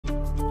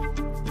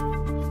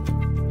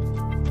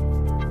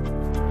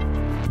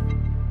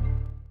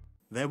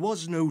There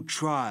was no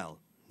trial,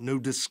 no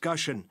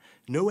discussion,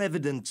 no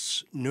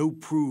evidence, no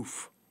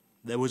proof.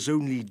 There was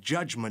only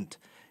judgment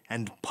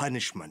and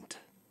punishment.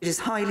 It is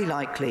highly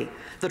likely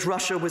that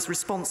Russia was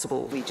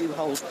responsible. We do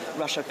hold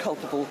Russia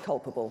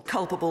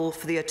culpable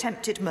for the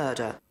attempted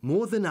murder.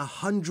 More than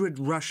 100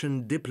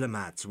 Russian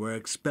diplomats were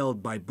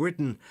expelled by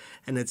Britain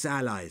and its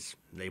allies.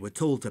 They were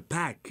told to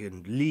pack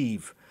and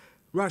leave.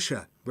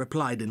 Russia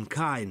replied in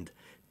kind,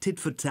 tit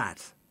for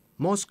tat.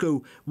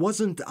 Moscow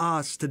wasn't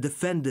asked to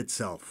defend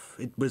itself.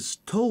 It was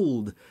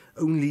told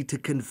only to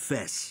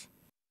confess.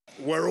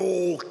 We're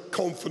all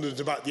confident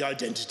about the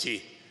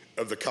identity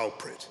of the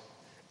culprit.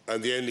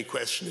 And the only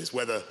question is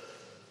whether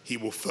he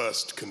will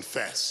first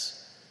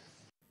confess.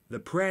 The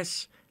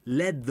press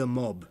led the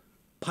mob.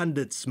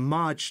 Pundits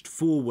marched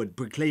forward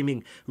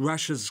proclaiming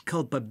Russia's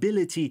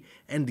culpability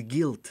and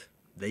guilt.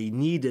 They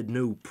needed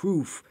no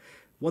proof.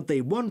 What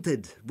they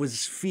wanted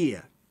was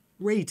fear,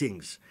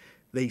 ratings.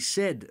 They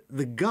said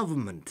the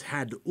government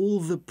had all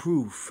the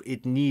proof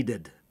it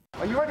needed.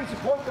 Are you ready to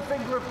point the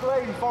finger of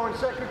blame, Foreign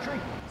Secretary?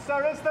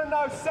 Sir, is there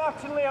now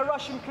certainly a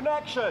Russian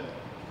connection?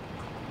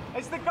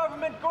 Is the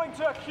government going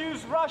to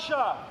accuse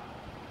Russia?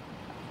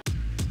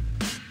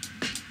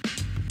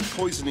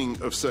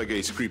 Poisoning of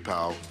Sergei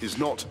Skripal is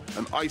not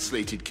an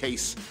isolated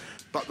case,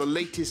 but the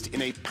latest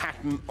in a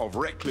pattern of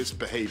reckless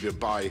behavior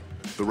by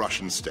the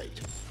Russian state.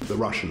 The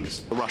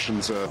Russians. The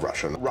Russians are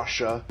Russian.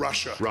 Russia.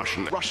 Russia.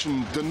 Russian.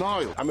 Russian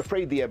denial. I'm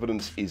afraid the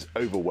evidence is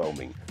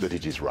overwhelming that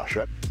it is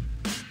Russia.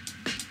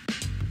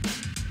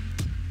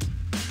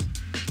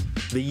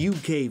 The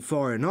UK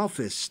Foreign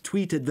Office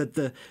tweeted that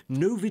the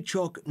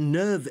Novichok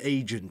nerve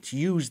agent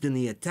used in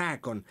the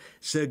attack on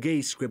Sergei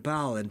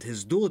Skripal and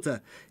his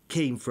daughter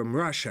came from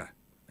Russia.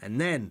 And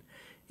then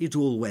it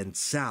all went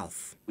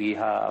south. We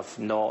have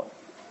not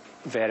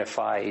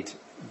verified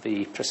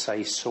the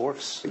precise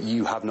source.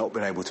 You have not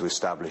been able to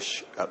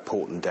establish at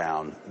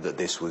Porton-Down that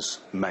this was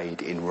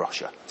made in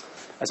Russia.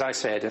 As I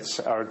said, it's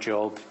our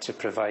job to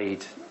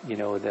provide,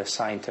 the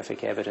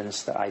scientific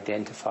evidence that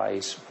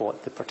identifies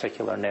what the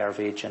particular nerve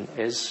agent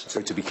is.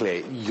 So to be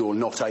clear, you're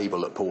not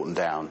able at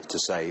Porton-Down to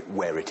say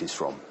where it is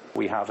from?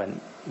 We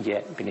haven't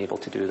yet been able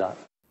to do that.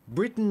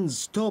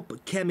 Britain's top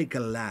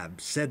chemical lab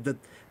said that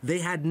they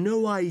had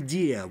no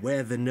idea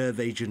where the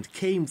nerve agent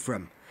came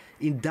from,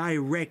 in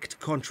direct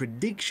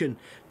contradiction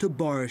to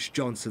Boris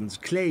Johnson's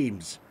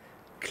claims.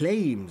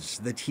 Claims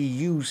that he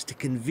used to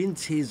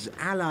convince his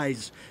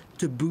allies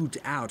to boot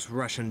out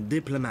Russian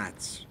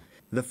diplomats.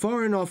 The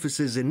Foreign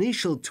Office's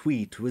initial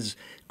tweet was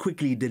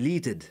quickly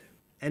deleted,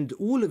 and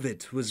all of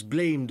it was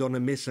blamed on a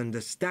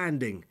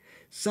misunderstanding.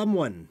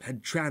 Someone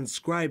had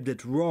transcribed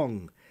it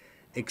wrong,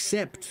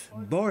 except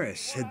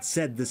Boris had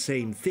said the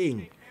same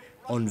thing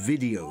on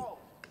video.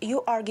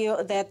 You argue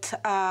that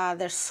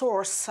the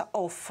source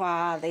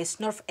of this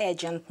nerve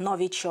agent,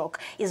 Novichok,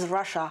 is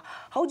Russia.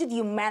 How did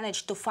you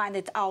manage to find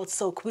it out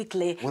so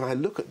quickly? When I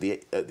look at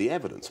the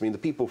evidence, the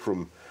people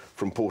from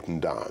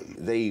Porton-Down,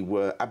 they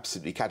were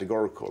absolutely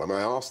categorical.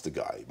 I asked the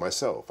guy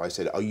myself, I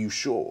said, "Are you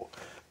sure?"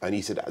 And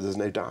he said, "There's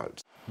no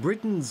doubt."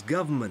 Britain's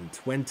government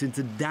went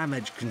into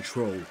damage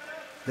control.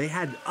 They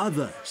had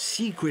other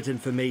secret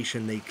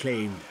information, they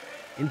claimed.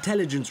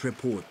 Intelligence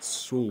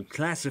reports, all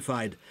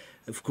classified,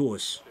 of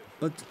course.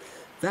 But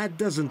that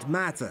doesn't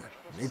matter.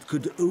 It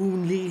could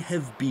only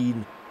have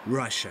been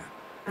Russia.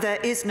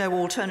 There is no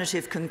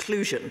alternative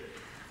conclusion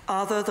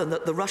other than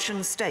that the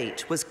Russian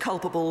state was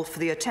culpable for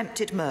the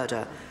attempted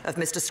murder of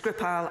Mr.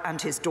 Skripal and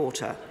his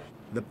daughter.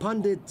 The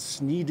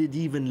pundits needed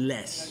even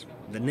less.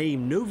 The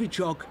name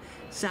Novichok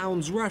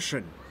sounds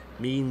Russian,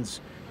 means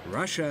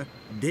Russia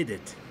did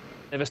it.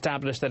 They've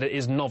established that it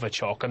is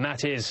Novichok, and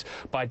that is,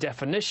 by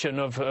definition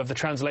of the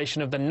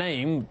translation of the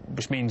name,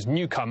 which means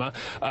newcomer,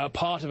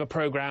 part of a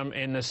program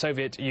in the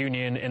Soviet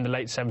Union in the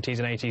late 70s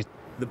and 80s.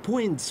 The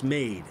point's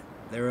made.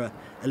 There are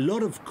a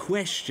lot of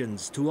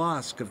questions to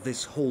ask of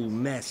this whole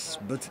mess,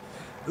 but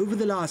over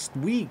the last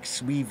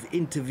weeks we've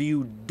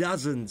interviewed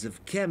dozens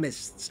of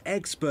chemists,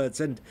 experts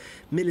and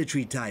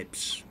military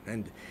types,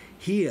 and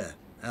here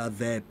are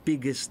their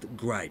biggest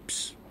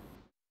gripes.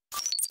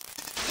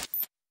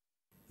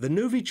 The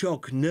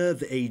Novichok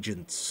nerve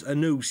agents are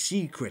no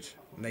secret.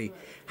 They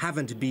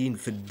haven't been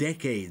for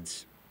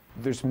decades.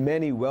 There's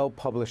many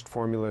well-published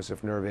formulas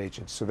of nerve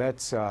agents, so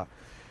that's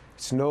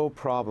it's no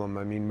problem.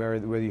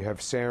 Whether you have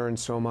sarin,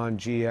 Soman,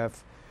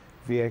 GF,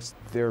 VX,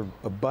 they're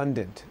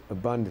abundant,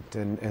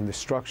 and the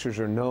structures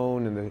are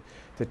known, and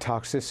the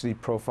toxicity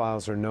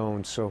profiles are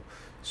known. So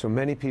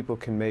many people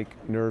can make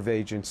nerve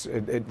agents.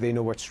 They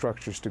know what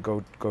structures to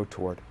go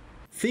toward.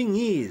 Thing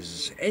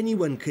is,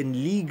 anyone can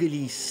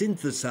legally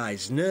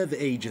synthesize nerve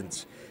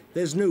agents.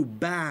 There's no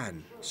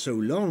ban, so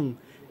long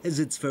as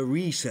it's for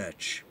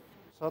research.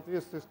 The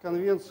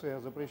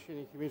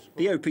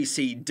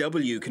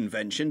OPCW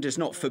Convention does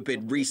not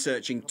forbid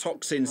researching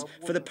toxins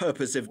for the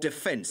purpose of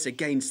defence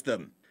against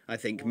them. I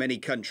think many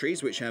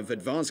countries which have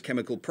advanced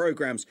chemical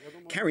programs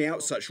carry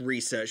out such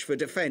research for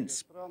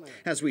defence.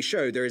 As we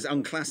show, there is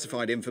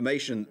unclassified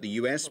information that the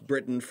US,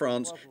 Britain,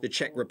 France, the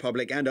Czech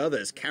Republic and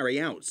others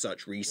carry out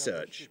such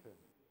research.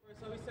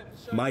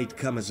 Might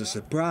come as a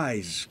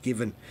surprise,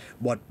 given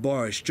what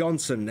Boris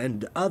Johnson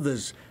and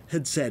others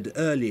had said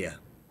earlier.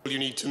 You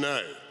need to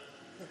know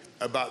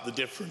about the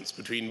difference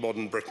between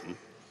modern Britain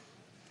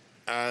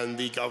and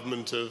the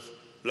government of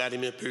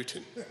Vladimir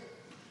Putin.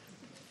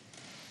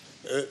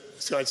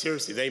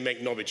 Seriously, they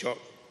make Novichok,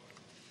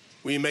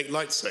 we make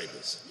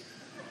lightsabers.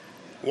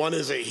 One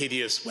is a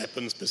hideous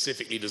weapon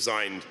specifically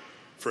designed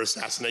for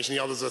assassination,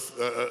 the other is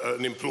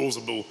an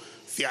implausible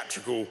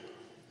theatrical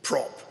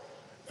prop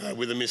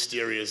with a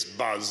mysterious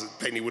buzz that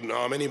plainly wouldn't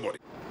harm anybody.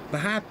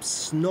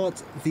 Perhaps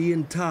not the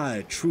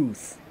entire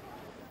truth.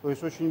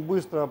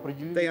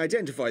 They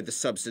identified the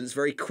substance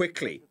very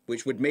quickly,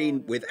 which would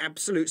mean with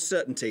absolute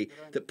certainty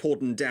that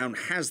Porton Down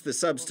has the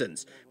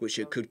substance, which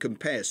it could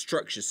compare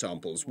structure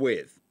samples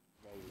with.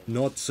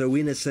 Not so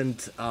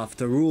innocent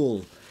after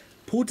all.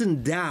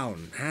 Porton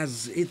Down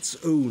has its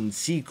own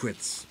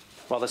secrets.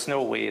 Well, there's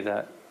no way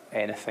that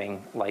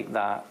anything like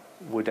that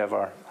would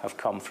ever have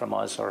come from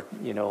us or,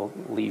 you know,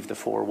 leave the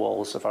four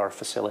walls of our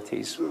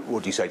facilities.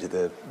 What do you say to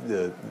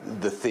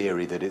the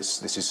theory that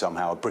this is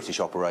somehow a British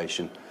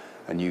operation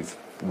and you've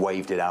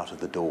waved it out of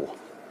the door?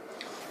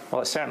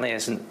 Well, it certainly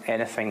isn't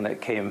anything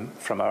that came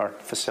from our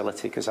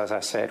facility because, as I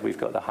said, we've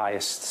got the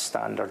highest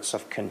standards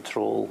of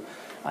control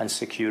and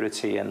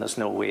security, and there's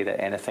no way that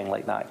anything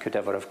like that could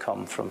ever have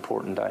come from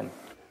Porton Down.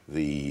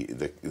 The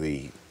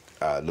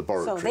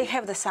laboratory... So they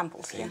have the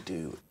samples, They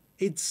do.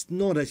 It's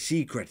not a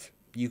secret.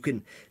 You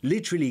can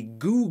literally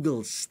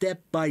Google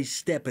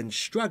step-by-step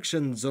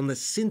instructions on the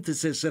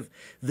synthesis of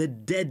the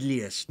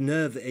deadliest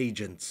nerve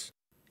agents.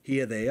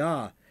 Here they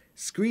are,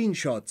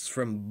 screenshots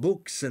from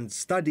books and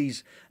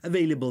studies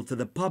available to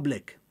the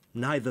public.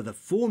 Neither the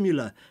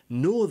formula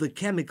nor the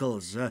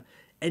chemicals are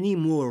any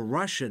more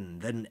Russian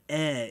than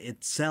air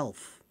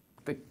itself.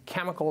 The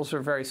chemicals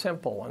are very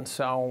simple, and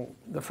so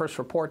the first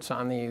reports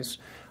on these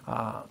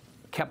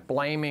kept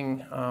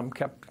blaming,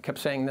 kept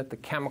saying that the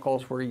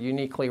chemicals were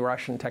uniquely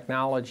Russian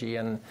technology,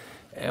 and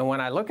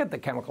when I look at the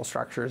chemical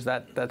structures,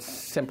 that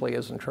simply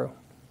isn't true.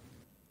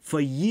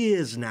 For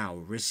years now,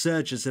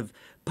 researchers have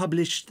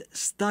published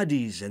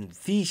studies and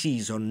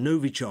theses on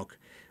Novichok,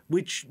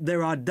 which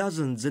there are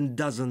dozens and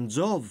dozens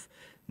of,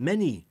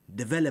 many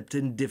developed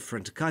in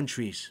different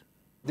countries.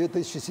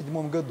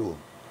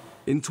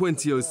 In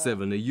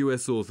 2007, a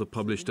US author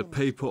published a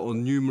paper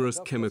on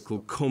numerous chemical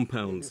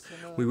compounds.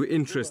 We were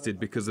interested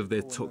because of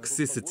their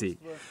toxicity.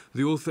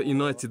 The author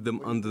united them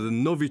under the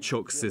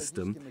Novichok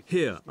system.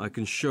 Here, I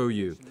can show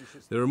you.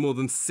 There are more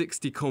than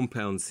 60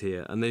 compounds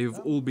here, and they have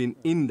all been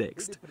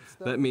indexed.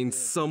 That means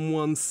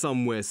someone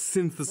somewhere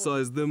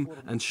synthesized them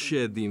and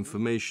shared the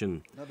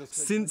information.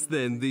 Since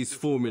then, these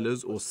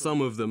formulas, or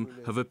some of them,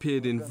 have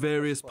appeared in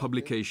various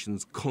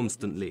publications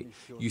constantly.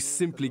 You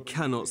simply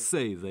cannot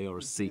say they are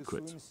a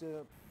secret.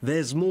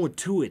 There's more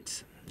to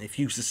it. If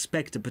you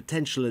suspect a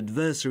potential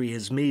adversary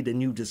has made a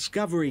new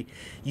discovery,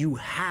 you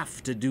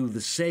have to do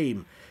the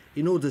same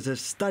in order to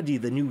study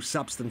the new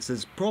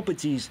substance's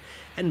properties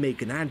and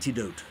make an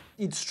antidote.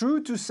 It's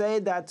true to say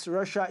that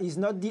Russia is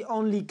not the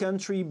only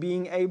country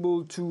being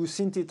able to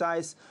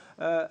synthesize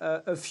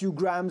a few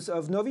grams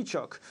of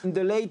Novichok. In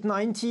the late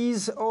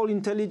 90s, all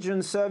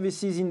intelligence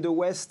services in the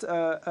West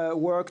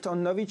worked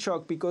on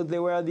Novichok because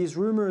there were these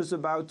rumors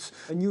about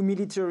a new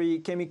military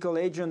chemical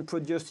agent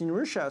produced in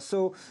Russia.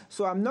 So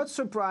I'm not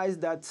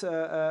surprised that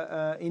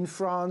in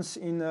France,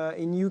 in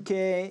UK,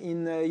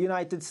 in the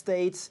United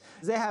States,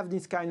 they have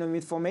this kind of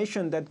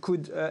information that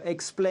could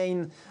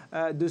explain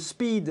the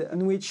speed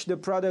in which the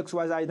product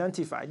was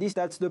identified.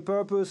 That's the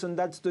purpose and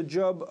that's the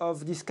job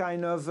of this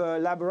kind of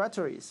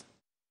laboratories.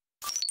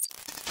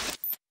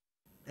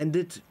 And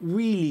it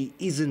really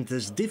isn't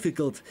as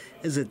difficult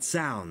as it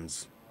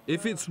sounds.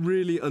 If it's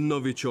really a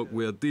Novichok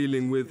we are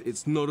dealing with,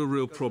 it's not a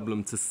real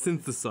problem to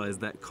synthesize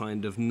that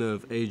kind of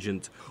nerve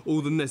agent.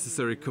 All the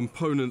necessary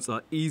components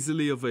are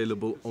easily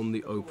available on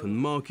the open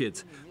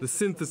market. The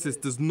synthesis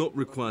does not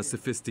require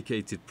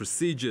sophisticated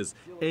procedures.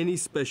 Any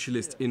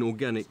specialist in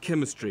organic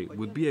chemistry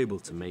would be able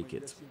to make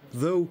it.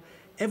 Though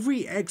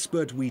every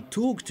expert we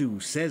talk to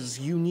says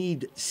you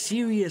need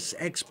serious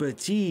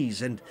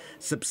expertise and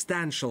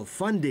substantial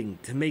funding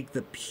to make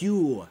the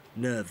pure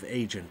nerve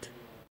agent.